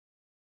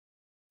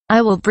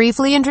I will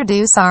briefly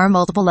introduce our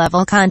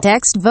multiple-level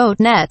context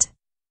VoteNet.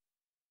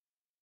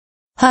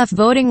 HUF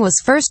voting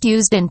was first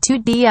used in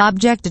 2D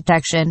object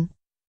detection.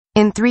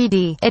 In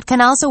 3D, it can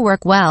also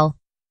work well.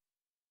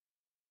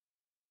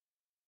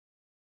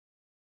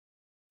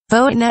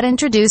 VoteNet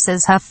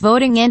introduces HUF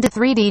voting into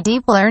 3D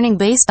deep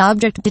learning-based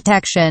object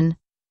detection.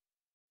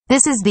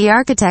 This is the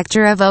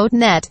architecture of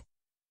VoteNet.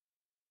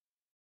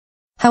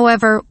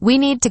 However, we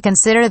need to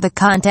consider the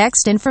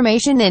context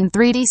information in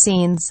 3D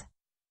scenes.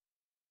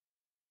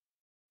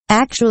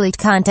 Actually,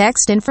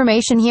 context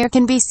information here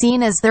can be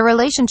seen as the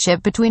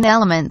relationship between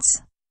elements.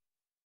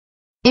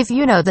 If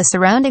you know the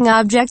surrounding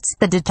objects,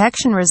 the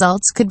detection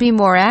results could be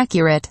more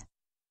accurate.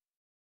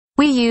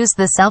 We use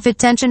the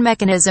self-attention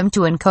mechanism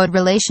to encode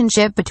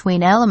relationship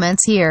between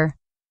elements here.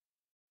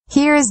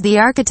 Here is the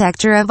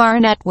architecture of our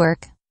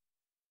network.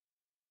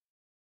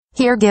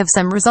 Here give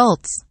some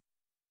results.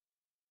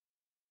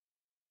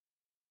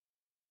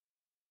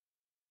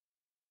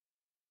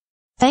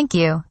 Thank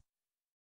you.